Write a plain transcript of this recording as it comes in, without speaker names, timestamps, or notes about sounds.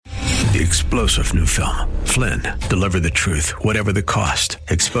The explosive new film, Flynn, deliver the truth, whatever the cost,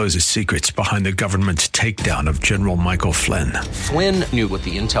 exposes secrets behind the government's takedown of General Michael Flynn. Flynn knew what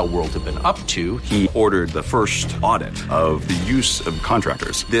the intel world had been up to. He ordered the first audit of the use of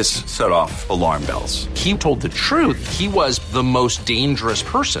contractors. This set off alarm bells. He told the truth. He was the most dangerous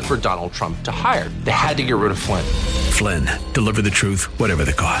person for Donald Trump to hire. They had to get rid of Flynn. Flynn, deliver the truth, whatever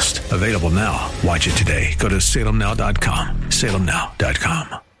the cost. Available now. Watch it today. Go to salemnow.com.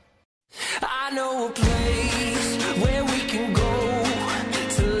 salemnow.com. I know a place where we can go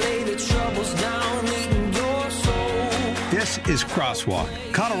to lay the troubles down, leading your soul. This is Crosswalk,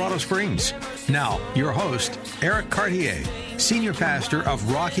 Colorado Springs. Now, your host, Eric Cartier, Senior Pastor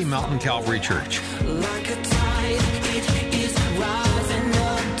of Rocky Mountain Calvary Church. Like a tide, it is rising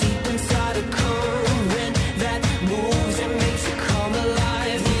up deep inside a current that moves and makes it come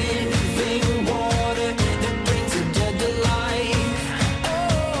alive. Living water that brings the dead to life.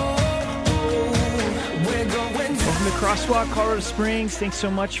 We're going down. Welcome to Crosswalk, Colorado Springs. Thanks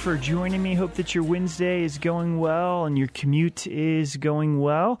so much for joining me. Hope that your Wednesday is going well and your commute is going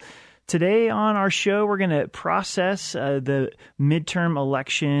well. Today on our show, we're going to process the midterm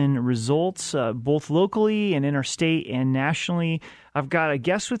election results, both locally and in our state and nationally. I've got a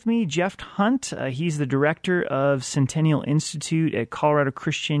guest with me, Jeff Hunt. He's the director of Centennial Institute at Colorado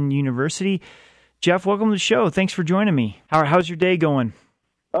Christian University. Jeff, welcome to the show. Thanks for joining me. How's your day going?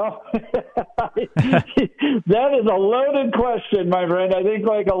 Oh, that is a loaded question, my friend. I think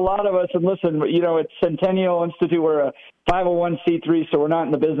like a lot of us, and listen, you know, at Centennial Institute, we're a 501c3, so we're not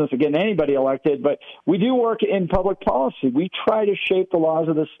in the business of getting anybody elected, but we do work in public policy. We try to shape the laws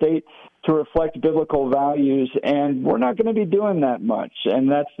of the state to reflect biblical values, and we're not going to be doing that much. And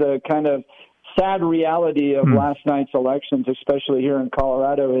that's the kind of sad reality of last night's elections, especially here in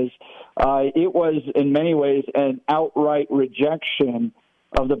Colorado, is it was in many ways an outright rejection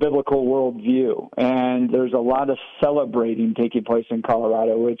of the biblical worldview. And there's a lot of celebrating taking place in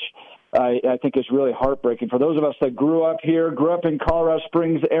Colorado, which I think is really heartbreaking. For those of us that grew up here, grew up in Colorado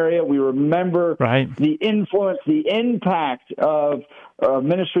Springs area, we remember the influence, the impact of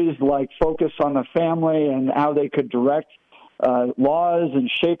ministries like Focus on the Family and how they could direct laws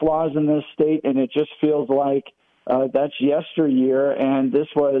and shape laws in this state. And it just feels like that's yesteryear. And this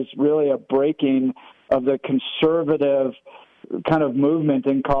was really a breaking of the conservative kind of movement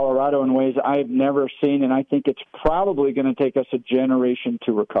in Colorado in ways I've never seen, and I think it's probably going to take us a generation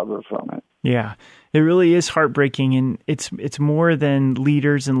to recover from it. Yeah, it really is heartbreaking, and it's more than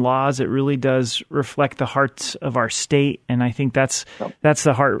leaders and laws. It really does reflect the hearts of our state, and I think that's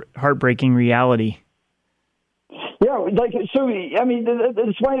the heartbreaking reality. Yeah, like, so, I mean,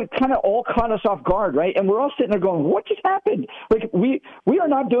 that's why it kind of all caught us off guard, right? And we're all sitting there going, what just happened? Like, we are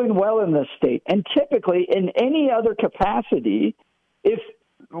not doing well in this state. And typically, in any other capacity, if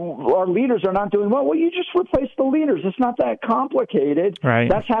our leaders are not doing well, you just replace the leaders. It's not that complicated. Right.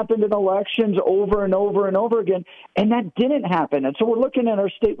 That's happened in elections over and over and over again, and that didn't happen. And so we're looking at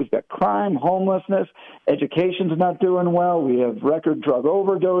our state. We've got crime, homelessness, education's not doing well. We have record drug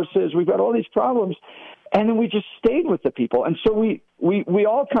overdoses. We've got all these problems. And then we just stayed with the people. And so we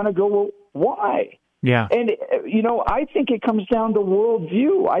all kind of go, well, why? Yeah. And, you know, I think it comes down to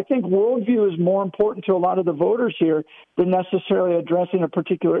worldview. I think worldview is more important to a lot of the voters here than necessarily addressing a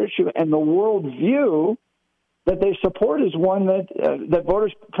particular issue. And the worldview that they support is one that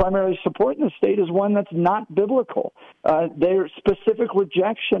voters primarily support in the state is one that's not biblical. Their specific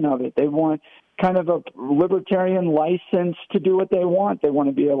rejection of it. They want kind of a libertarian license to do what they want. They want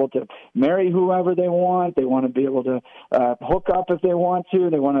to be able to marry whoever they want. They want to be able to hook up if they want to.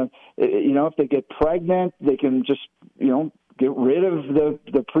 They want to, you know, if they get pregnant, they can just, you know, get rid of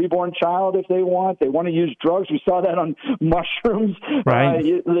the preborn child if they want. They want to use drugs. We saw that on mushrooms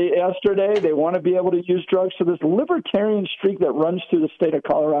yesterday. They want to be able to use drugs. So this libertarian streak that runs through the state of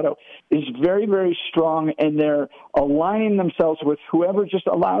Colorado is very, very strong, and they're aligning themselves with whoever just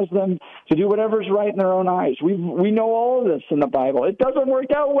allows them to do whatever's right in their own eyes. We know all of this in the Bible. It doesn't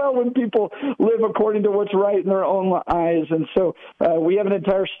work out well when people live according to what's right in their own eyes. And so we have an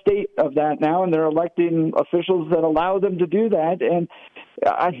entire state of that now, and they're electing officials that allow them to do that. And,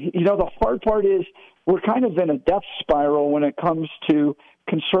 you know, the hard part is we're kind of in a death spiral when it comes to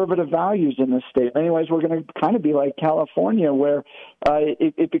conservative values in this state. Anyways, we're going to kind of be like California, where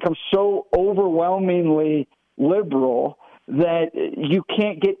it becomes so overwhelmingly liberal that you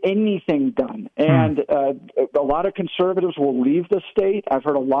can't get anything done. And a lot of conservatives will leave the state. I've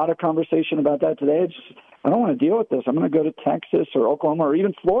heard a lot of conversation about that today. I don't want to deal with this. I'm going to go to Texas or Oklahoma or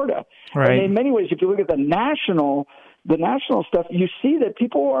even Florida. Right. And in many ways, if you look at the national stuff, you see that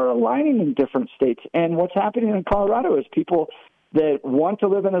people are aligning in different states. And what's happening in Colorado is people that want to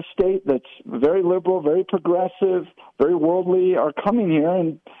live in a state that's very liberal, very progressive, very worldly are coming here,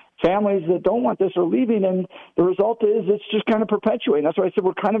 and families that don't want this are leaving, and the result is it's just kind of perpetuating. That's why I said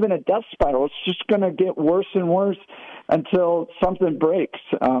we're kind of in a death spiral. It's just going to get worse and worse until something breaks,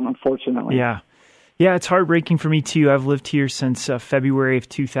 unfortunately. Yeah. Yeah, it's heartbreaking for me, too. I've lived here since February of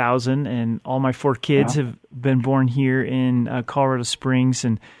 2000, and all my 4 kids have been born here in Colorado Springs.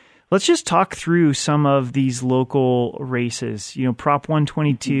 And let's just talk through some of these local races. You know, Prop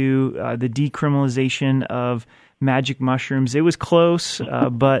 122, the decriminalization of magic mushrooms. It was close,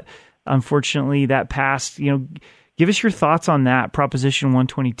 but unfortunately that passed. You know, give us your thoughts on that, Proposition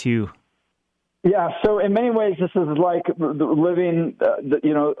 122. Yeah, so in many ways, this is like living,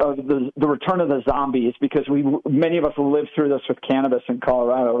 the return of the zombies, because many of us lived through this with cannabis in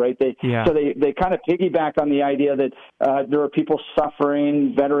Colorado, right? So they kind of piggyback on the idea that there are people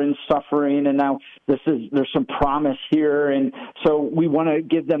suffering, veterans suffering, and now there's some promise here, and so we want to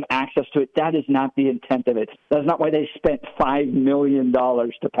give them access to it. That is not the intent of it. That's not why they spent $5 million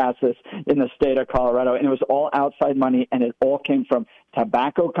to pass this in the state of Colorado, and it was all outside money, and it all came from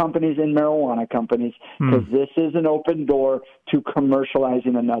tobacco companies and marijuana companies, because this is an open door to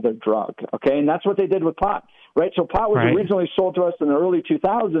commercializing another drug, okay? And that's what they did with pot, right? So pot was originally sold to us in the early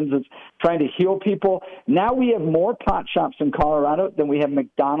 2000s as trying to heal people. Now we have more pot shops in Colorado than we have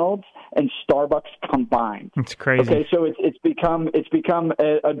McDonald's and Starbucks combined. It's crazy. Okay, so it's become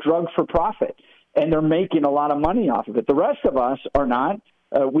a drug for profit, and they're making a lot of money off of it. The rest of us are not.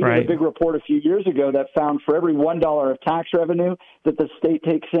 We did a big report a few years ago that found for every $1 of tax revenue that the state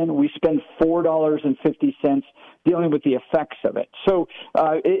takes in, we spend $4.50 dealing with the effects of it. So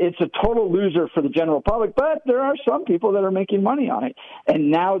it's a total loser for the general public, but there are some people that are making money on it.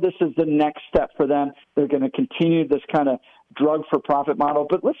 And now this is the next step for them. They're going to continue this kind of drug-for-profit model.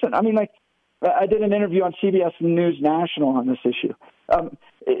 But listen, I mean, like, I did an interview on CBS News National on this issue.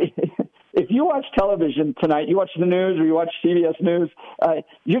 If you watch television tonight, you watch the news or you watch CBS News,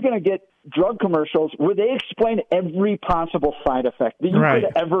 you're going to get drug commercials where they explain every possible side effect that you could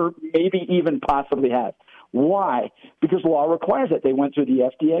ever maybe even possibly have. Why? Because law requires it. They went through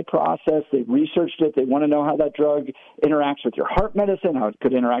the FDA process. They researched it. They want to know how that drug interacts with your heart medicine, how it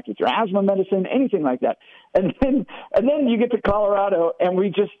could interact with your asthma medicine, anything like that. And then you get to Colorado, and we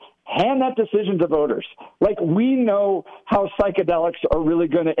just hand that decision to voters. Like, we know how psychedelics are really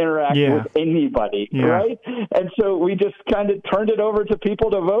going to interact with anybody, right? And so we just kind of turned it over to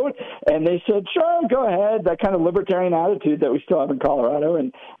people to vote, and they said, sure, go ahead, that kind of libertarian attitude that we still have in Colorado.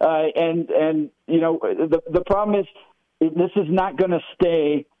 And you know, the problem is this is not going to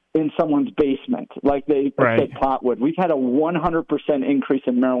stay in someone's basement like they said pot would. We've had a 100% increase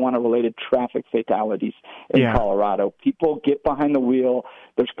in marijuana-related traffic fatalities in Colorado. People get behind the wheel.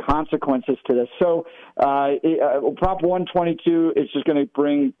 There's consequences to this. So Prop 122 is just going to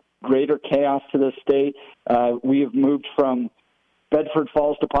bring greater chaos to the state. We have moved from Bedford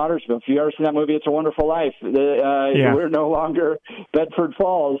Falls to Pottersville. If you've ever seen that movie, It's a Wonderful Life, we're no longer Bedford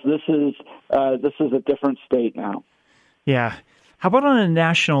Falls. This is a different state now. Yeah. How about on a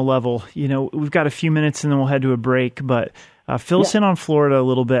national level? You know, we've got a few minutes and then we'll head to a break, but fill us in on Florida a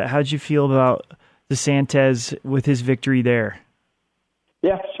little bit. How'd you feel about DeSantis with his victory there?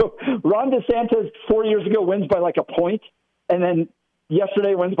 Yeah, so Ron DeSantis 4 years ago wins by like a point, and then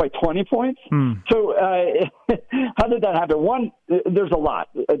yesterday wins by 20 points. So how did that happen? One, there's a lot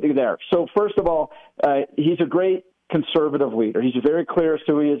there. So first of all, he's a great conservative leader. He's very clear as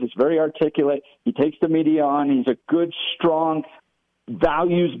to who he is. He's very articulate. He takes the media on. He's a good, strong,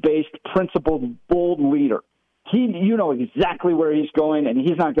 values-based, principled, bold leader. You know exactly where he's going, and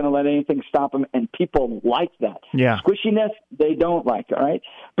he's not going to let anything stop him, and people like that. Yeah. Squishiness, they don't like, all right?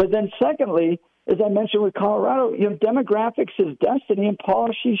 But then secondly, as I mentioned with Colorado, you know, demographics is destiny, and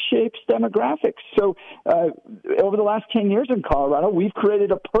policy shapes demographics. So over the last 10 years in Colorado, we've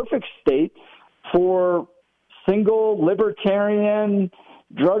created a perfect state for single, libertarian,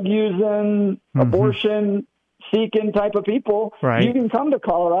 drug-using, abortion-seeking type of people. Right. You can come to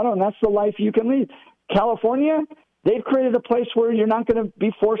Colorado, and that's the life you can lead. California, they've created a place where you're not going to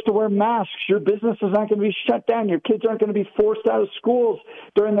be forced to wear masks. Your business is not going to be shut down. Your kids aren't going to be forced out of schools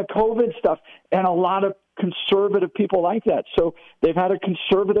during the COVID stuff. And a lot of conservative people like that. So they've had a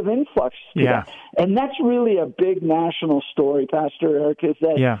conservative influx to that. And that's really a big national story, Pastor Eric, is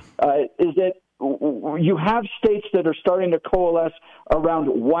that you have states that are starting to coalesce around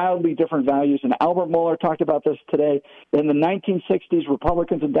wildly different values. And Albert Mohler talked about this today. In the 1960s,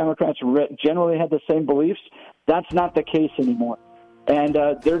 Republicans and Democrats generally had the same beliefs. That's not the case anymore. And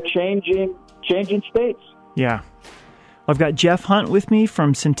they're changing states. Yeah. I've got Jeff Hunt with me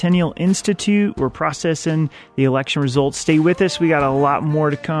from Centennial Institute. We're processing the election results. Stay with us. We got a lot more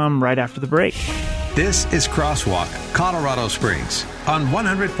to come right after the break. This is Crosswalk, Colorado Springs, on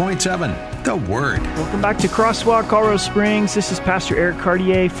 100.7 The Word. Welcome back to Crosswalk, Colorado Springs. This is Pastor Eric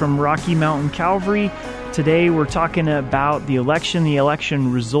Cartier from Rocky Mountain Calvary. Today we're talking about the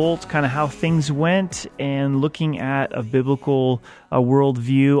election results, kind of how things went, and looking at a biblical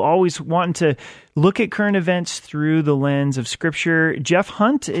worldview. Always wanting to look at current events through the lens of Scripture. Jeff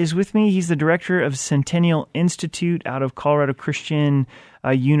Hunt is with me. He's the director of Centennial Institute out of Colorado Christian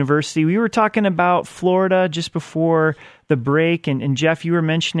University. We were talking about Florida just before the break, and Jeff, you were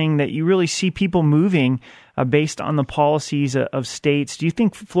mentioning that you really see people moving based on the policies of states. Do you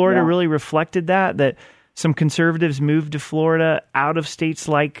think Florida really reflected that some conservatives moved to Florida out of states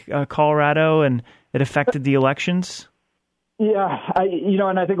like Colorado, and it affected the elections? Yeah,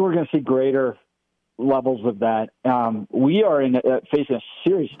 and I think we're going to see greater levels of that. We are facing a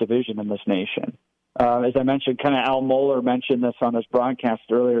serious division in this nation. As I mentioned, kind of Al Mohler mentioned this on his broadcast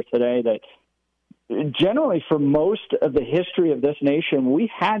earlier today, that generally for most of the history of this nation,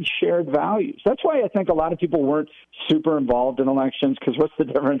 we had shared values. That's why I think a lot of people weren't super involved in elections, because what's the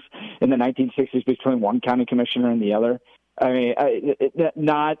difference in the 1960s between one county commissioner and the other? I mean,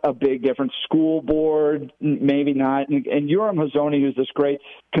 not a big difference. School board, maybe not. And Yoram Hazony, who's this great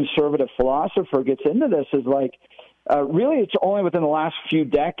conservative philosopher, gets into this, is like, really it's only within the last few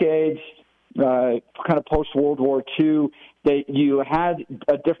decades, kind of post-World War II, that you had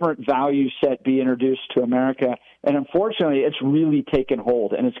a different value set be introduced to America. And unfortunately, it's really taken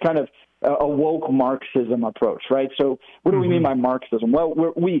hold. And it's kind of a woke Marxism approach, right? So what do we mean by Marxism? Well,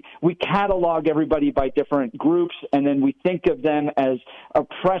 we catalog everybody by different groups, and then we think of them as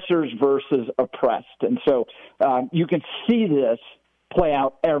oppressors versus oppressed. And so you can see this play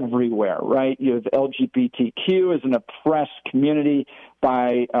out everywhere, right? You have LGBTQ as an oppressed community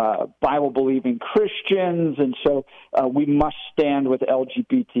by Bible-believing Christians, and so we must stand with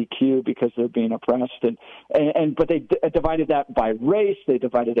LGBTQ because they're being oppressed. But they divided that by race, they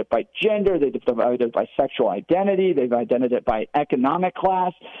divided it by gender, they divided it by sexual identity, they've divided it by economic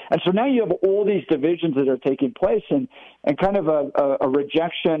class, and so now you have all these divisions that are taking place, and kind of a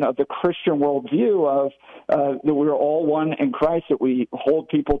rejection of the Christian worldview of that we're all one in Christ, that we hold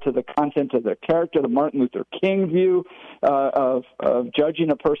people to the content of their character, the Martin Luther King view of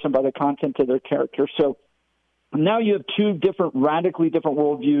judging a person by the content of their character. So now you have two radically different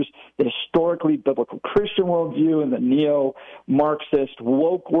worldviews, the historically biblical Christian worldview and the neo-Marxist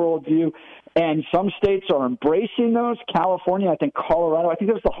woke worldview. And some states are embracing those. California, I think Colorado. I think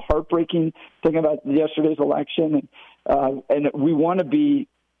that was the heartbreaking thing about yesterday's election. And we want to be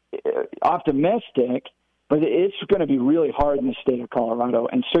optimistic, but it's going to be really hard in the state of Colorado.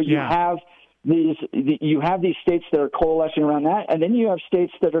 And so you have these states that are coalescing around that, and then you have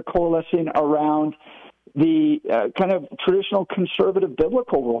states that are coalescing around the kind of traditional conservative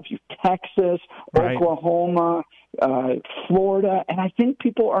biblical worldview, Texas, Oklahoma, Florida, and I think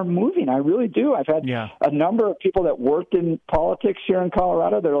people are moving. I really do. I've had a number of people that worked in politics here in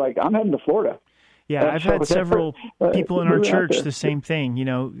Colorado. They're like, I'm heading to Florida. Yeah, I've had several people in our church, the same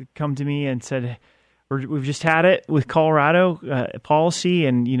thing, come to me and said, we've just had it with Colorado policy,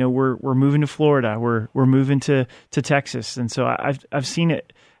 and we're moving to Florida. We're moving to Texas, and so I've seen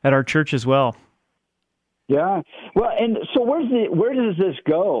it at our church as well. Yeah. Well, and so where does this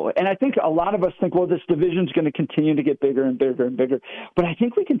go? And I think a lot of us think, well, this division is going to continue to get bigger and bigger and bigger. But I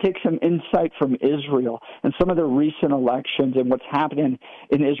think we can take some insight from Israel and some of the recent elections and what's happening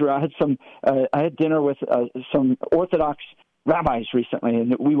in Israel. I had dinner with some Orthodox rabbis recently,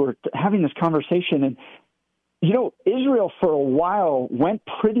 and we were having this conversation. And Israel for a while went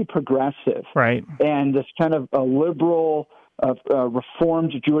pretty progressive, right? And this kind of a liberal,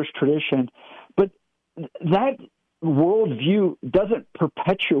 reformed Jewish tradition, but that worldview doesn't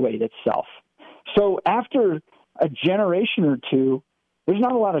perpetuate itself. So after a generation or two, there's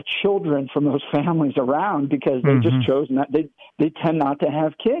not a lot of children from those families around because they just chose not. They tend not to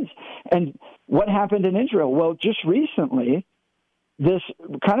have kids. And what happened in Israel? Well, just recently, this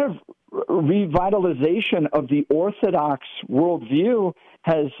kind of revitalization of the Orthodox worldview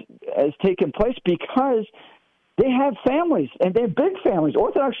has taken place because they have families, and they have big families.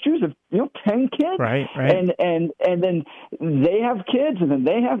 Orthodox Jews have 10 kids, right, and then they have kids, and then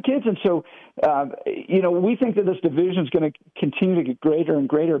they have kids, and so we think that this division is going to continue to get greater and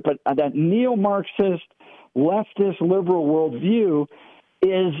greater. But that neo-Marxist, leftist, liberal worldview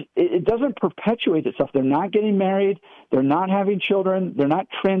it doesn't perpetuate itself. They're not getting married. They're not having children. They're not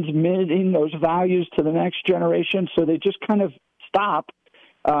transmitting those values to the next generation. So they just kind of stop.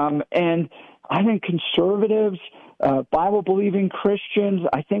 And I think conservatives Bible-believing Christians,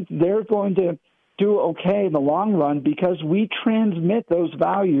 I think they're going to do okay in the long run because we transmit those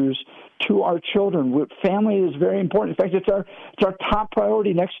values to our children. Family is very important. In fact, it's our top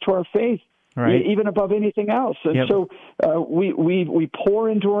priority next to our faith. Right. Even above anything else. And so we pour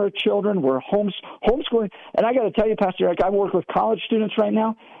into our children. We're homeschooling. And I got to tell you, Pastor Eric, I work with college students right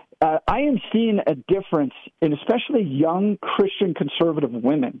now. I am seeing a difference in especially young Christian conservative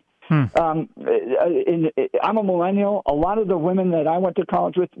women. I'm a millennial. A lot of the women that I went to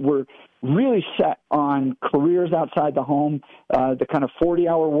college with were really set on careers outside the home, the kind of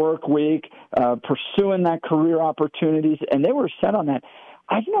 40-hour work week, pursuing that career opportunities, and they were set on that.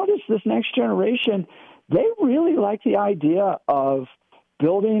 I've noticed this next generation, they really like the idea of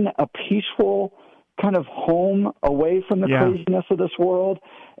building a peaceful kind of home away from the craziness of this world.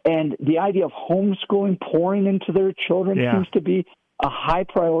 And the idea of homeschooling, pouring into their children seems to be a high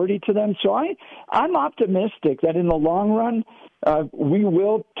priority to them. So I'm optimistic that in the long run, we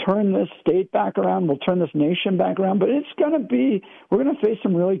will turn this state back around. We'll turn this nation back around. But we're going to face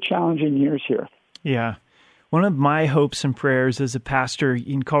some really challenging years here. Yeah. One of my hopes and prayers as a pastor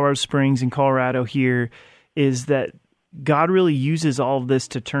in Colorado Springs, in Colorado here, is that God really uses all of this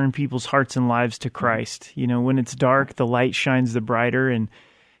to turn people's hearts and lives to Christ. You know, when it's dark, the light shines the brighter. And,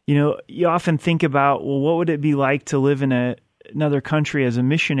 you know, you often think about, well, what would it be like to live in another country as a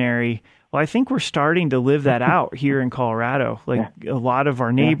missionary? Well, I think we're starting to live that out here in Colorado. Like a lot of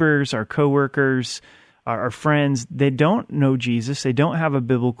our neighbors, our coworkers, our friends, they don't know Jesus. They don't have a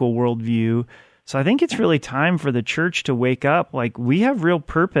biblical worldview. So I think it's really time for the church to wake up. Like, we have real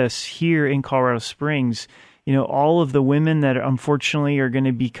purpose here in Colorado Springs. You know, all of the women that unfortunately are going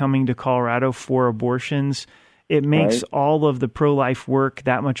to be coming to Colorado for abortions, it makes all of the pro-life work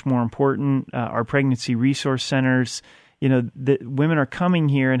that much more important. Our pregnancy resource centers, you know, the women are coming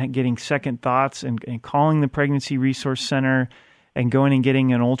here and getting second thoughts and calling the pregnancy resource center and going and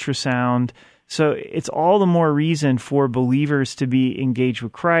getting an ultrasound. So it's all the more reason for believers to be engaged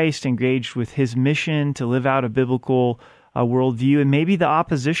with Christ, engaged with his mission, to live out a biblical worldview. And maybe the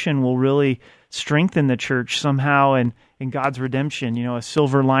opposition will really strengthen the church somehow and in God's redemption, you know, a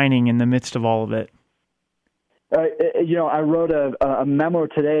silver lining in the midst of all of it. You know, I wrote a memo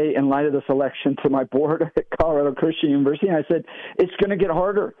today in light of this election to my board at Colorado Christian University, and I said, it's going to get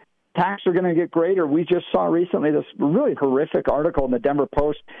harder. Attacks are going to get greater. We just saw recently this really horrific article in the Denver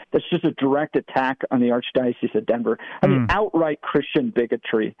Post that's just a direct attack on the Archdiocese of Denver. I mean, outright Christian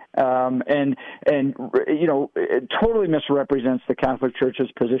bigotry, and you know, it totally misrepresents the Catholic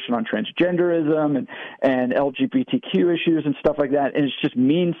Church's position on transgenderism and LGBTQ issues and stuff like that. And it's just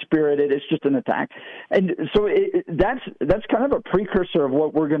mean-spirited. It's just an attack. And so that's kind of a precursor of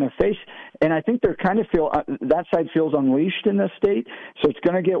what we're going to face. And I think they're kind of that side feels unleashed in this state. So it's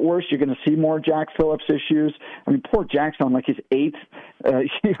going to get worse. You're going to see more Jack Phillips issues. I mean, poor Jack's on like his eighth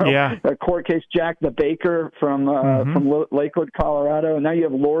court case. Jack the baker from Lakewood, Colorado. And now you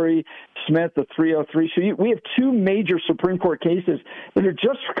have Lori Smith, the 303. So we have two major Supreme Court cases that are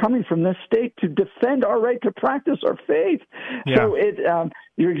just coming from this state to defend our right to practice our faith. Yeah. So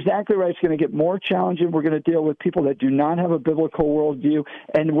you're exactly right. It's going to get more challenging. We're going to deal with people that do not have a biblical worldview.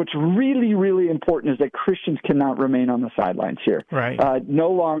 And what's really, really important is that Christians cannot remain on the sidelines here. Right.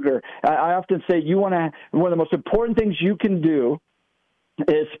 No longer. I often say one of the most important things you can do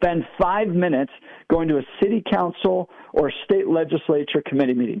is spend 5 minutes going to a city council or state legislature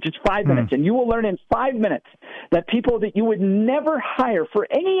committee meeting, just 5 minutes. And you will learn in 5 minutes that people that you would never hire for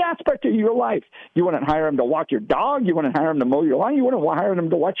any aspect of your life, you wouldn't hire them to walk your dog, you wouldn't hire them to mow your lawn, you wouldn't hire them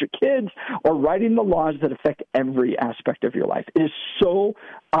to watch your kids, or writing the laws that affect every aspect of your life. It is so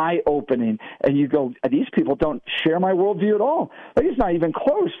eye-opening. And you go, these people don't share my worldview at all. Like, it's not even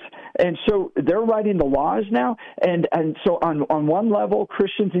close. And so they're writing the laws now. And so on one level,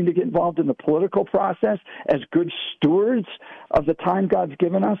 Christians need to get involved in the political process as good stewards of the time God's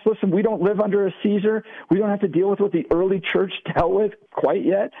given us. Listen, we don't live under a Caesar. We don't have to deal with what the early church dealt with quite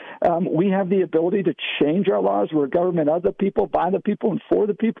yet. We have the ability to change our laws. We're a government of the people, by the people, and for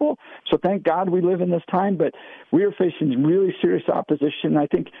the people. So thank God we live in this time, but we are facing really serious opposition. I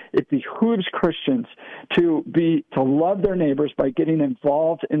think it behooves Christians to love their neighbors by getting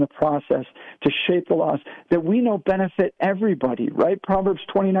involved in the process to shape the laws that we know benefit everybody, right? Proverbs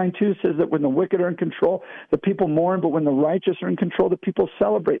 29:2 says that when the wicked are in control, the people mourn, but when the righteous are in control, the people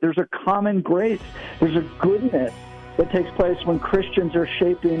celebrate. There's a common grace. There's a goodness that takes place when Christians are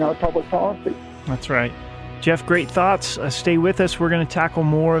shaping our public policy. That's right. Jeff, great thoughts. Stay with us. We're going to tackle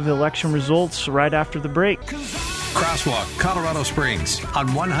more of the election results right after the break. Crosswalk, Colorado Springs on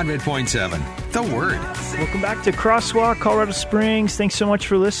 100.7. The Word. Welcome back to Crosswalk, Colorado Springs. Thanks so much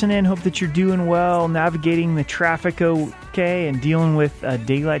for listening. Hope that you're doing well, navigating the traffic okay, and dealing with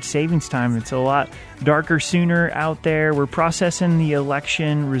daylight savings time. It's a lot darker sooner out there. We're processing the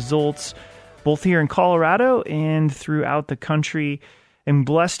election results both here in Colorado and throughout the country. I'm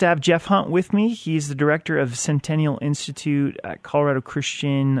blessed to have Jeff Hunt with me. He's the director of Centennial Institute at Colorado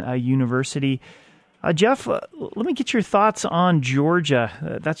Christian University. Jeff, let me get your thoughts on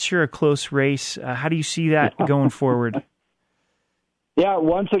Georgia. That's sure a close race. How do you see that going forward? Yeah,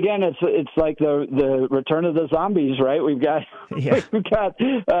 once again, it's like the return of the zombies, right? We've got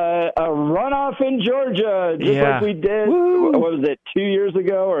a runoff in Georgia, just like we did. Woo. What was it, 2 years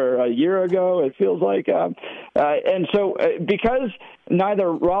ago or a year ago? It feels like, and so because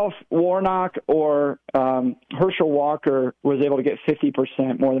neither Ralph Warnock or Herschel Walker was able to get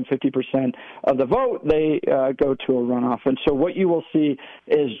more than 50% of the vote, they go to a runoff. And so what you will see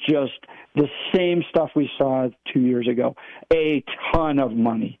is just the same stuff we saw 2 years ago, a ton of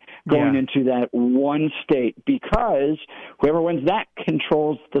money going into that one state, because whoever wins that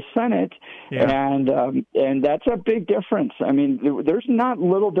controls the Senate, and that's a big difference. I mean, there's not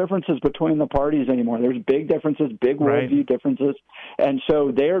little differences between the parties anymore. There's big differences, big worldview differences, and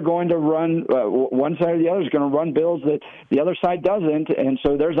so they are going to run, one side or the other is going to run bills that the other side doesn't, and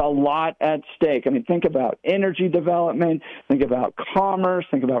so there's a lot at stake. I mean, think about energy development, think about commerce,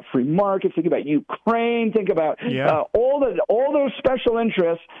 think about free markets, think about Ukraine, think about all those special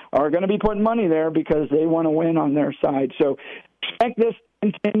interests are going to be putting money there because they want to win on their side. So expect this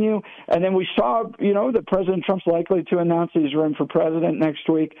to continue. And then we saw, that President Trump's likely to announce he's running for president next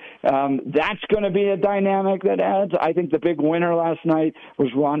week. That's going to be a dynamic that adds. I think the big winner last night was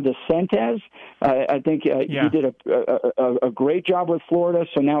Ron DeSantis. I think he did a great job with Florida.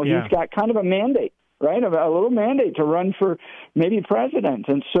 So now he's got kind of a mandate. Right, a little mandate to run for maybe president,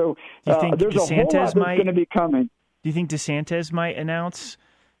 and so there's a whole lot that's going to be coming. Do you think DeSantis might announce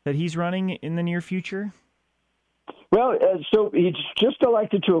that he's running in the near future? Well, so he's just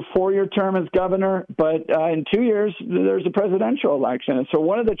elected to a 4-year term as governor, but in 2 years, there's a presidential election. And so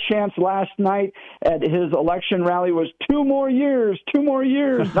one of the chants last night at his election rally was 2 more years,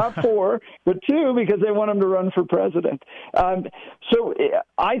 not 4, but 2, because they want him to run for president. So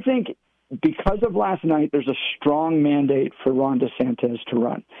I think because of last night, there's a strong mandate for Ron DeSantis to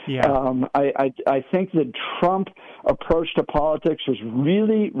run. I think the Trump approach to politics was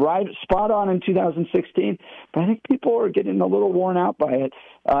really spot on in 2016, but I think people are getting a little worn out by it.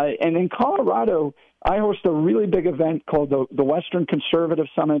 And in Colorado, I host a really big event called the Western Conservative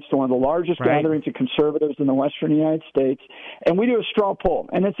Summit. It's one of the largest gatherings of conservatives in the Western United States. And we do a straw poll.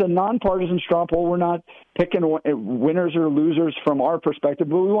 And it's a nonpartisan straw poll. We're not picking winners or losers from our perspective,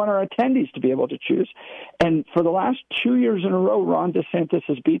 but we want our attendees to be able to choose. And for the last 2 years in a row, Ron DeSantis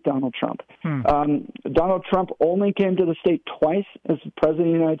has beat Donald Trump. Donald Trump only came to the state twice as president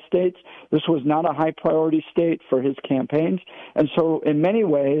of the United States. This was not a high-priority state for his campaigns. And so in many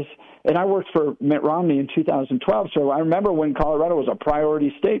ways, and I worked for Mitt Romney in 2012, so I remember when Colorado was a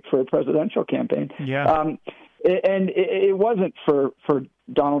priority state for a presidential campaign. And it wasn't for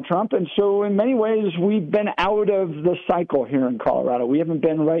Donald Trump. And so in many ways, we've been out of the cycle here in Colorado. We haven't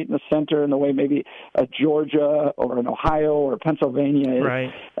been right in the center in the way maybe Georgia or in Ohio or Pennsylvania is.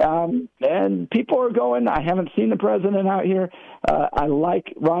 Right. And people are going, I haven't seen the president out here. I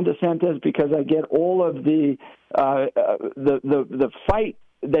like Ron DeSantis because I get all of the fight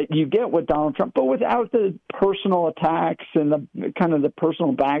that you get with Donald Trump, but without the personal attacks and the kind of the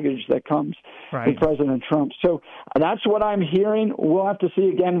personal baggage that comes with President Trump. So that's what I'm hearing. We'll have to see.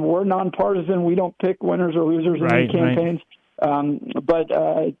 Again, we're nonpartisan. We don't pick winners or losers in any campaigns. But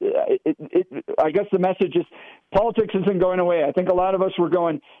I guess the message is politics isn't going away. I think a lot of us were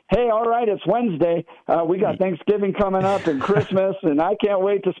going, hey, all right, it's Wednesday. We got Thanksgiving coming up and Christmas, and I can't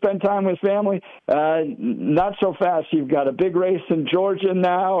wait to spend time with family. Not so fast. You've got a big race in Georgia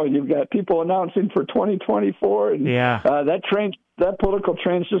now, and you've got people announcing for 2024. And that political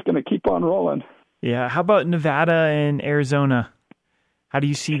train's just going to keep on rolling. Yeah. How about Nevada and Arizona? How do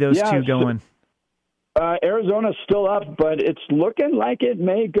you see those two going? Arizona's still up, but it's looking like it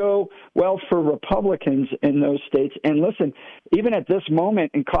may go well for Republicans in those states. And listen, even at this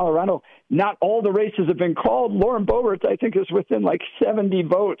moment in Colorado, not all the races have been called. Lauren Boebert, I think, is within like 70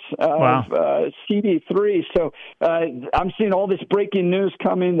 votes of CD3. So I'm seeing all this breaking news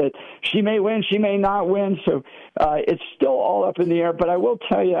coming that she may win, she may not win. So it's still all up in the air. But I will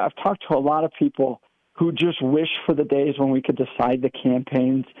tell you, I've talked to a lot of people who just wish for the days when we could decide the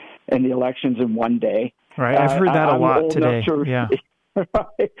campaigns and the elections in one day. Right, I've heard that a lot today.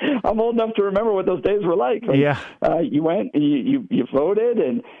 I'm old enough to remember what those days were like. Yeah. You went, you voted,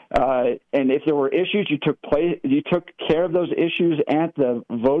 and if there were issues, you took care of those issues at the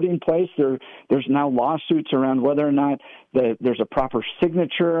voting place. There's now lawsuits around whether or not there's a proper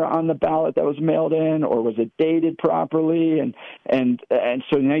signature on the ballot that was mailed in, or was it dated properly, and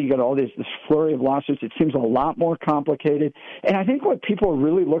so now you got all this flurry of lawsuits. It seems a lot more complicated, and I think what people are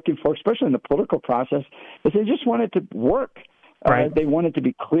really looking for, especially in the political process, is they just want it to work. Right. They want it to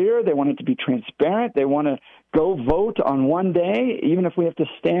be clear. They want it to be transparent. They want to go vote on one day, even if we have to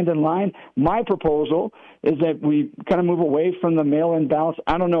stand in line. My proposal is that we kind of move away from the mail-in ballots.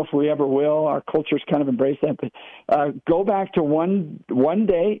 I don't know if we ever will. Our culture's kind of embraced that. But go back to one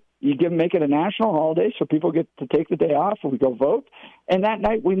day. You make it a national holiday so people get to take the day off and we go vote. And that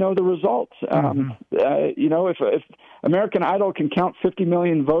night we know the results. If American Idol can count 50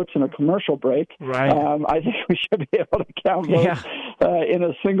 million votes in a commercial break, right. I think we should be able to count votes in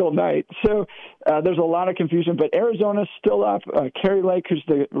a single night. So there's a lot of confusion, but Arizona's still up. Kari Lake, who's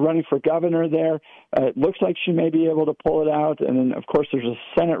running for governor there, it looks like she may be able to pull it out. And then, of course, there's a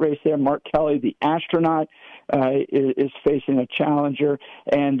Senate race there. Mark Kelly, the astronaut, is facing a challenger,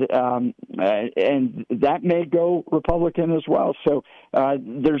 and that may go Republican as well. So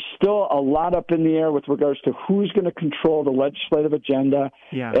there's still a lot up in the air with regards to who's going to control the legislative agenda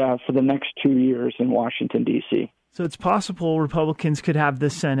for the next 2 years in Washington, D.C. So it's possible Republicans could have the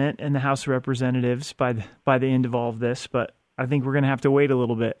Senate and the House of Representatives by the end of all of this, but I think we're going to have to wait a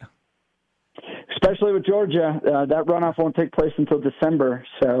little bit. Especially with Georgia, that runoff won't take place until December.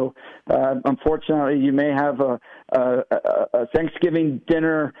 So, unfortunately, you may have a Thanksgiving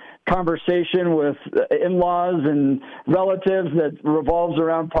dinner conversation with in-laws and relatives that revolves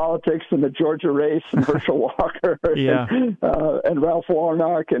around politics and the Georgia race and Herschel Walker and Ralph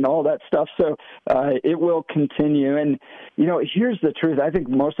Warnock and all that stuff. So it will continue. And, here's the truth. I think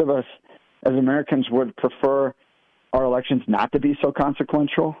most of us as Americans would prefer our elections not to be so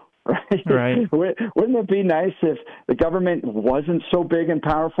consequential. Right. Wouldn't it be nice if the government wasn't so big and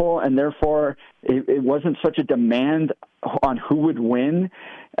powerful, and therefore it wasn't such a demand on who would win?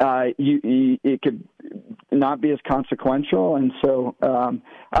 It could not be as consequential, and so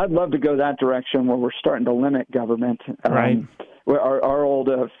I'd love to go that direction where we're starting to limit government. Right. Our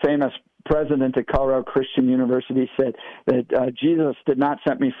old famous president at Colorado Christian University said that Jesus did not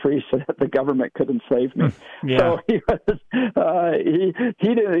set me free so that the government could enslave me. So he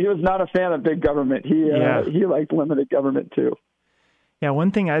was not a fan of big government. He liked limited government too. Yeah, one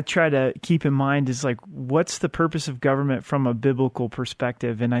thing I try to keep in mind is what's the purpose of government from a biblical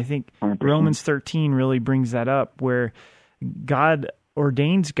perspective? And I think 100%. Romans 13 really brings that up, where God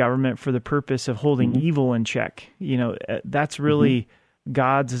ordains government for the purpose of holding evil in check. That's really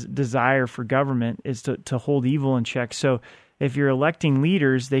God's desire for government, is to hold evil in check. So if you're electing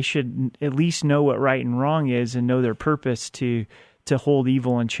leaders, they should at least know what right and wrong is and know their purpose to hold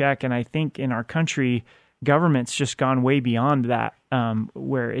evil in check. And I think in our country, government's just gone way beyond that,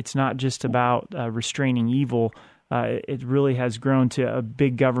 where it's not just about restraining evil. It really has grown to a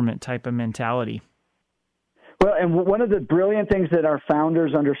big government type of mentality. Well, and one of the brilliant things that our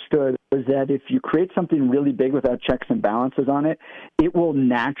founders understood was that if you create something really big without checks and balances on it, it will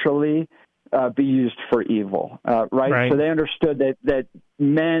naturally be used for evil, right? So they understood that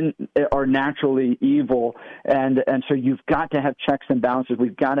men are naturally evil, and so you've got to have checks and balances.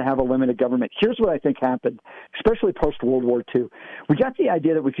 We've got to have a limited government. Here's what I think happened, especially post-World War II. We got the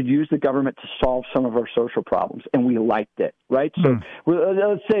idea that we could use the government to solve some of our social problems, and we liked it, right? So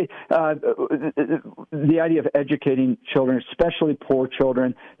let's say the idea of educating children, especially poor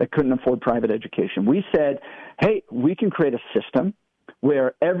children that couldn't afford private education. We said, hey, we can create a system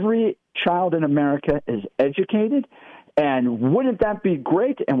where every child in America is educated, and wouldn't that be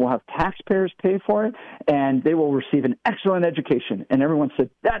great? And we'll have taxpayers pay for it, and they will receive an excellent education. And everyone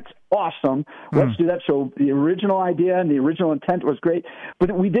said, that's awesome. Let's do that. So the original idea and the original intent was great,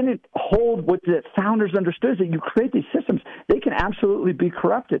 but we didn't hold what the founders understood, is that you create these systems, they can absolutely be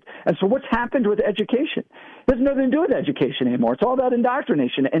corrupted. And so what's happened with education? It has nothing to do with education anymore. It's all about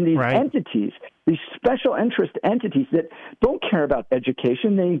indoctrination. And these entities, these special interest entities that don't care about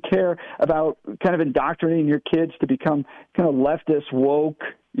education, they care about kind of indoctrinating your kids to become kind of leftist, woke,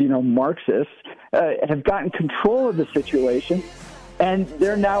 Marxists, have gotten control of the situation, and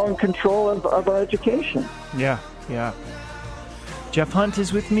they're now in control of our education. Yeah. Jeff Hunt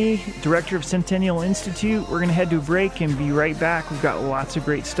is with me, director of Centennial Institute. We're going to head to a break and be right back. We've got lots of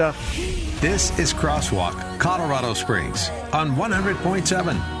great stuff. This is Crosswalk, Colorado Springs, on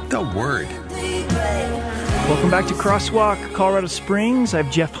 100.7, The Word. Welcome back to Crosswalk, Colorado Springs. I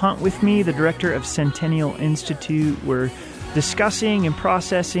have Jeff Hunt with me, the director of Centennial Institute. We're discussing and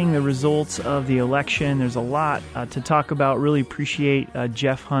processing the results of the election. There's a lot to talk about. Really appreciate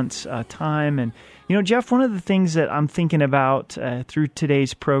Jeff Hunt's time. And, Jeff, one of the things that I'm thinking about through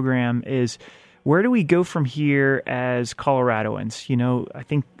today's program is where do we go from here as Coloradoans? I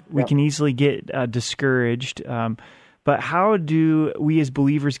think we can easily get discouraged. But how do we as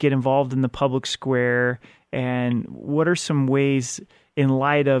believers get involved in the public square? And what are some ways in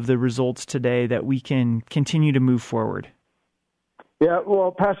light of the results today that we can continue to move forward? Yeah,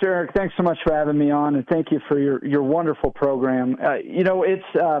 well, Pastor Eric, thanks so much for having me on, and thank you for your wonderful program.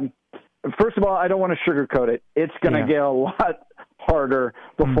 It's first of all, I don't want to sugarcoat it. It's going to get a lot harder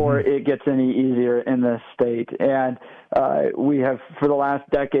before it gets any easier in this state. And we have, for the last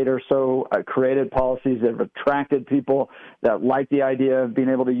decade or so, created policies that have attracted people that like the idea of being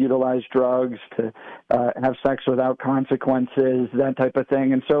able to utilize drugs, to have sex without consequences, that type of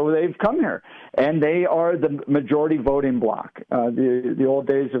thing. And so they've come here, and they are the majority voting bloc. The old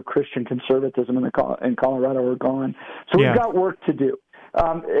days of Christian conservatism in Colorado are gone. So we've got work to do.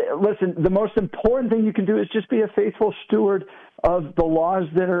 Listen, the most important thing you can do is just be a faithful steward of the laws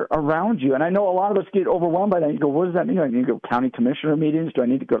that are around you. And I know a lot of us get overwhelmed by that. You go, what does that mean? Do I need to go county commissioner meetings? Do I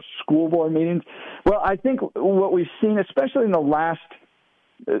need to go to school board meetings? Well, I think what we've seen, especially in the last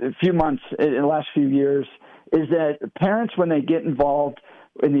few months, in the last few years, is that parents, when they get involved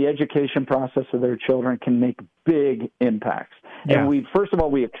in the education process of their children, can make big impacts. Yeah. And first of all,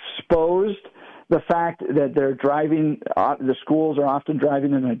 we exposed the fact that they're driving, the schools are often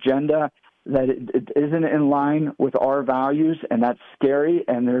driving an agenda that it isn't in line with our values, and that's scary,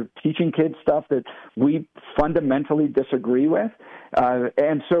 and they're teaching kids stuff that we fundamentally disagree with.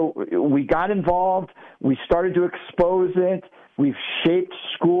 And so we got involved, we started to expose it, we've shaped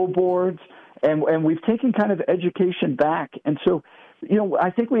school boards, and we've taken kind of education back. And so, I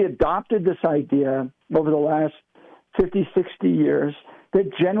think we adopted this idea over the last 50, 60 years that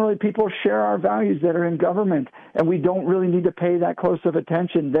generally people share our values that are in government, and we don't really need to pay that close of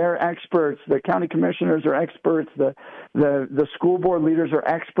attention. They're experts. The county commissioners are experts. The school board leaders are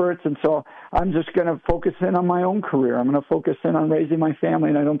experts, and so I'm just going to focus in on my own career. I'm going to focus in on raising my family,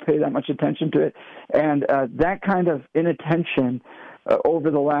 and I don't pay that much attention to it. And that kind of inattention over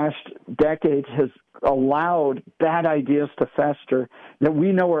the last decades has allowed bad ideas to fester that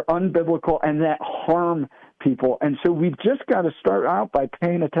we know are unbiblical and that harm people. And so we've just got to start out by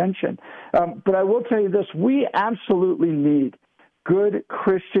paying attention. But I will tell you this, we absolutely need good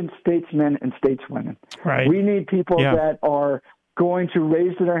Christian statesmen and stateswomen. Right. We need people that are going to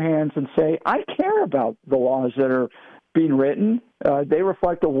raise their hands and say, I care about the laws that are being written. They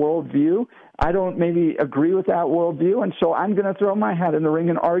reflect a worldview. I don't maybe agree with that worldview, and so I'm going to throw my hat in the ring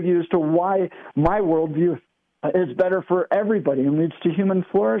and argue as to why my worldview is better for everybody and leads to human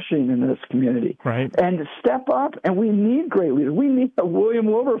flourishing in this community. Right. And step up, and we need great leaders. We need a William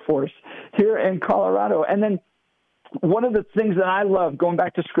Wilberforce here in Colorado. And then one of the things that I love, going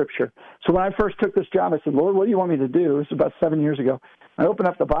back to Scripture, so when I first took this job, I said, Lord, what do you want me to do? This was about 7 years ago. I opened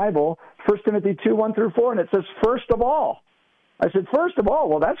up the Bible, 1 Timothy 2, 1 through 4, and it says, first of all. I said, first of all,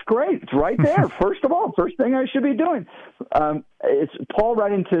 well, that's great. It's right there. First of all, first thing I should be doing. It's Paul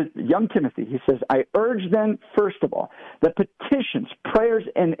writing to young Timothy. He says, I urge then, first of all, that petitions, prayers,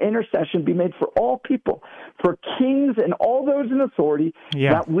 and intercession be made for all people, for kings and all those in authority,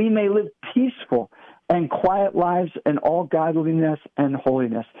 that we may live peaceful and quiet lives in all godliness and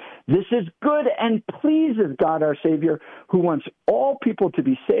holiness. This is good and pleases God our Savior, who wants all people to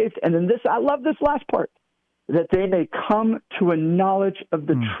be saved. And then this, I love this last part, that they may come to a knowledge of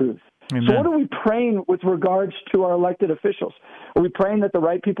the truth. Amen. So what are we praying with regards to our elected officials? Are we praying that the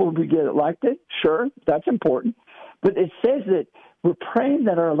right people will get elected? Sure, that's important. But it says that we're praying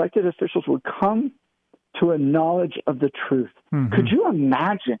that our elected officials would come to a knowledge of the truth. Mm-hmm. Could you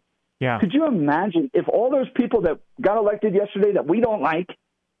imagine? Yeah. Could you imagine if all those people that got elected yesterday that we don't like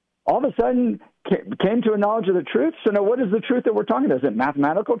all of a sudden came to a knowledge of the truth? So now what is the truth that we're talking about? Is it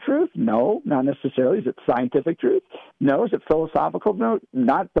mathematical truth? No, not necessarily. Is it scientific truth? No. Is it philosophical? No,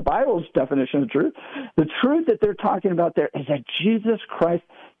 not the Bible's definition of truth. The truth that they're talking about there is that Jesus Christ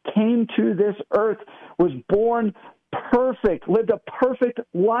came to this earth, was born perfect, lived a perfect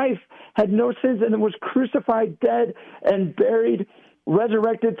life, had no sins, and was crucified, dead, and buried,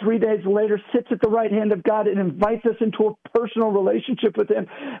 resurrected 3 days later, sits at the right hand of God and invites us into a personal relationship with Him.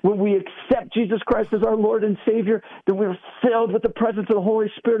 When we accept Jesus Christ as our Lord and Savior, then we're filled with the presence of the Holy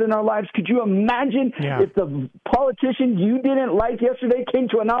Spirit in our lives. Could you imagine if the politician you didn't like yesterday came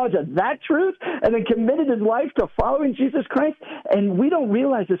to a knowledge of that truth and then committed his life to following Jesus Christ? And we don't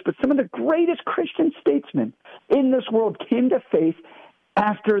realize this, but some of the greatest Christian statesmen in this world came to faith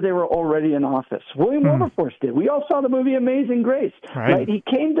after they were already in office. William Wilberforce did. We all saw the movie Amazing Grace. Right? He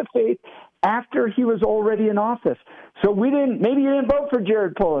came to faith after he was already in office. So maybe you didn't vote for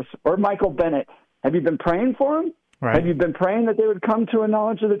Jared Polis or Michael Bennett. Have you been praying for him? Right. Have you been praying that they would come to a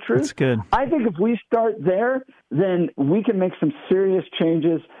knowledge of the truth? That's good. I think if we start there, then we can make some serious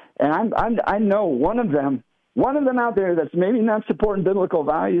changes. And I know one of them out there that's maybe not supporting biblical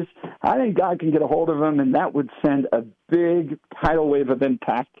values. I think God can get a hold of them, and that would send a big tidal wave of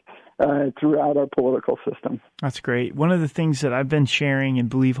impact throughout our political system. That's great. One of the things that I've been sharing and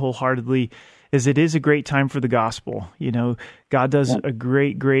believe wholeheartedly is it is a great time for the gospel. You know, God does a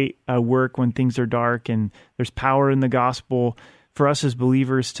great work when things are dark, and there's power in the gospel for us as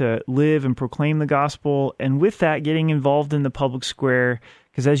believers to live and proclaim the gospel. And with that, getting involved in the public square,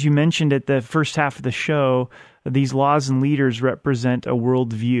 because as you mentioned at the first half of the show, these laws and leaders represent a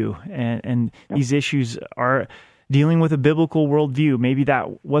worldview, and these issues are dealing with a biblical worldview. Maybe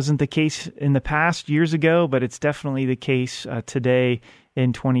that wasn't the case in the past years ago, but it's definitely the case today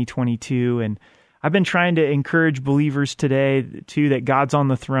in 2022. And I've been trying to encourage believers today, too, that God's on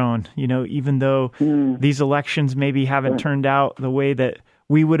the throne. You know, even though these elections maybe haven't turned out the way that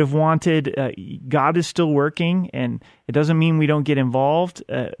we would have wanted, God is still working, and it doesn't mean we don't get involved,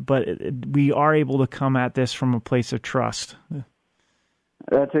 but we are able to come at this from a place of trust.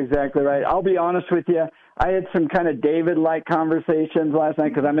 That's exactly right. I'll be honest with you. I had some kind of David-like conversations last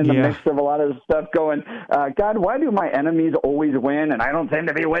night because I'm in the midst of a lot of stuff going, God, why do my enemies always win and I don't seem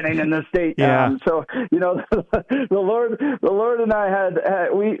to be winning in this state? So, you know, the Lord and I had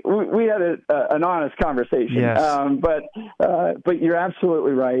we had an honest conversation. Yes. But you're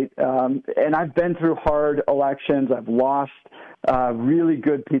absolutely right. And I've been through hard elections. I've lost really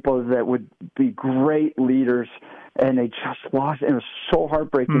good people that would be great leaders, and they just lost. It was so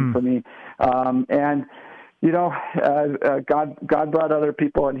heartbreaking for me. And you know, God brought other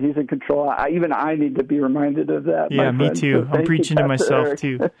people, and He's in control. Even I need to be reminded of that. Yeah, me too. I'm preaching to myself Eric.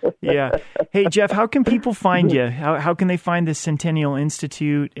 too. Yeah. Hey, Jeff, how can people find you? How can they find the Centennial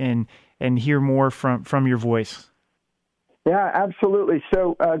Institute and hear more from your voice? Yeah, absolutely.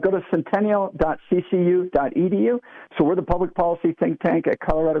 So go to centennial.ccu.edu. So we're the public policy think tank at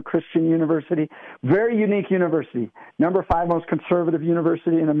Colorado Christian University. Very unique university. Number 5 most conservative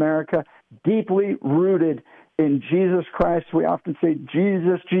university in America. Deeply rooted in Jesus Christ. We often say,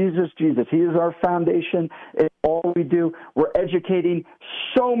 Jesus, Jesus, Jesus. He is our foundation. It's all we do. We're educating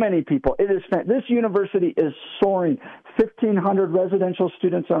so many people. This university is soaring. 1,500 residential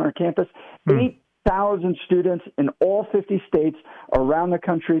students on our campus. 8,000 students in all 50 states around the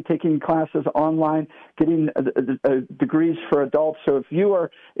country taking classes online, getting degrees for adults. So if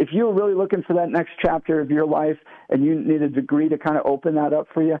you're really looking for that next chapter of your life and you need a degree to kind of open that up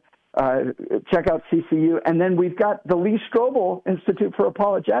for you, check out CCU. And then we've got the Lee Strobel Institute for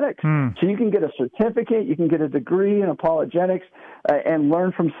Apologetics. So you can get a certificate, you can get a degree in apologetics, and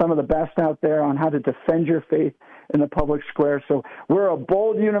learn from some of the best out there on how to defend your faith in the public square. So we're a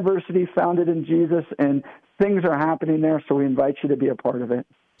bold university founded in Jesus, and things are happening there, so we invite you to be a part of it.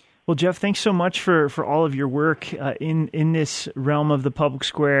 Well, Jeff, thanks so much for all of your work in this realm of the public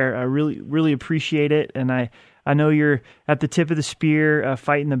square. I really appreciate it, and I know you're at the tip of the spear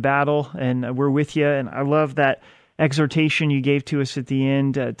fighting the battle, and we're with you, and I love that exhortation you gave to us at the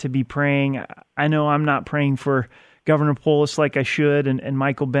end to be praying. I know I'm not praying for Governor Polis like I should, and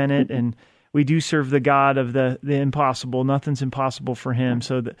Michael Bennett, and we do serve the God of the impossible. Nothing's impossible for Him.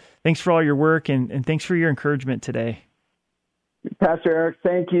 So thanks for all your work, and thanks for your encouragement today. Pastor Eric,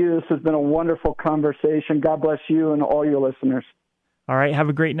 thank you. This has been a wonderful conversation. God bless you and all your listeners. All right. Have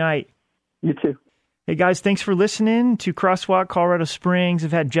a great night. You too. Hey, guys, thanks for listening to Crosswalk Colorado Springs.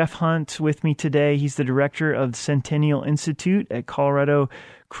 I've had Jeff Hunt with me today. He's the director of the Centennial Institute at Colorado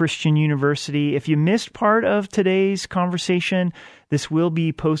Christian University. If you missed part of today's conversation, this will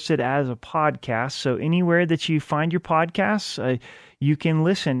be posted as a podcast. So anywhere that you find your podcasts, you can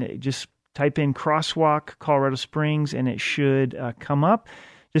listen. Just type in Crosswalk Colorado Springs, and it should come up.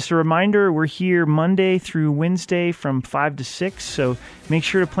 Just a reminder, we're here Monday through Wednesday from 5 to 6, so make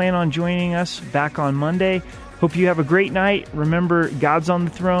sure to plan on joining us back on Monday. Hope you have a great night. Remember, God's on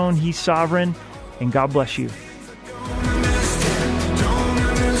the throne, He's sovereign, and God bless you.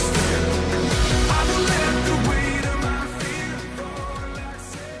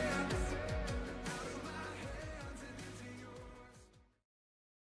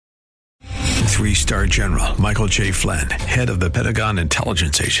 3-star general Michael J. Flynn, head of the Pentagon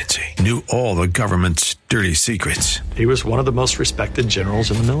Intelligence Agency, knew all the government's dirty secrets. He was one of the most respected generals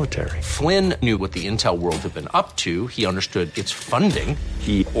in the military. Flynn knew what the intel world had been up to. He understood its funding.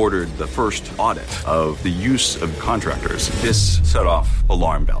 He ordered the first audit of the use of contractors. This set off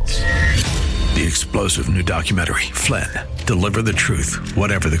alarm bells. The explosive new documentary, Flynn, Deliver the Truth,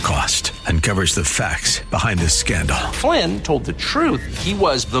 Whatever the Cost, uncovers the facts behind this scandal. Flynn told the truth. He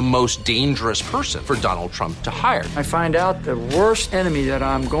was the most dangerous person for Donald Trump to hire. I find out the worst enemy that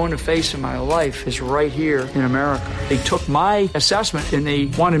I'm going to face in my life is right here in America. They took my assessment and they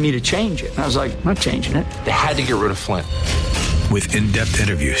wanted me to change it. And I was like, I'm not changing it. They had to get rid of Flynn. With in-depth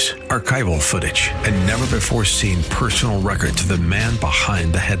interviews, archival footage, and never-before-seen personal records of the man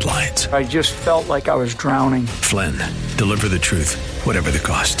behind the headlines. I just felt like I was drowning. Flynn, Deliver the Truth, Whatever the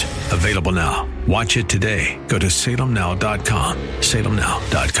Cost. Available now. Watch it today. Go to salemnow.com.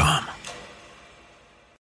 salemnow.com.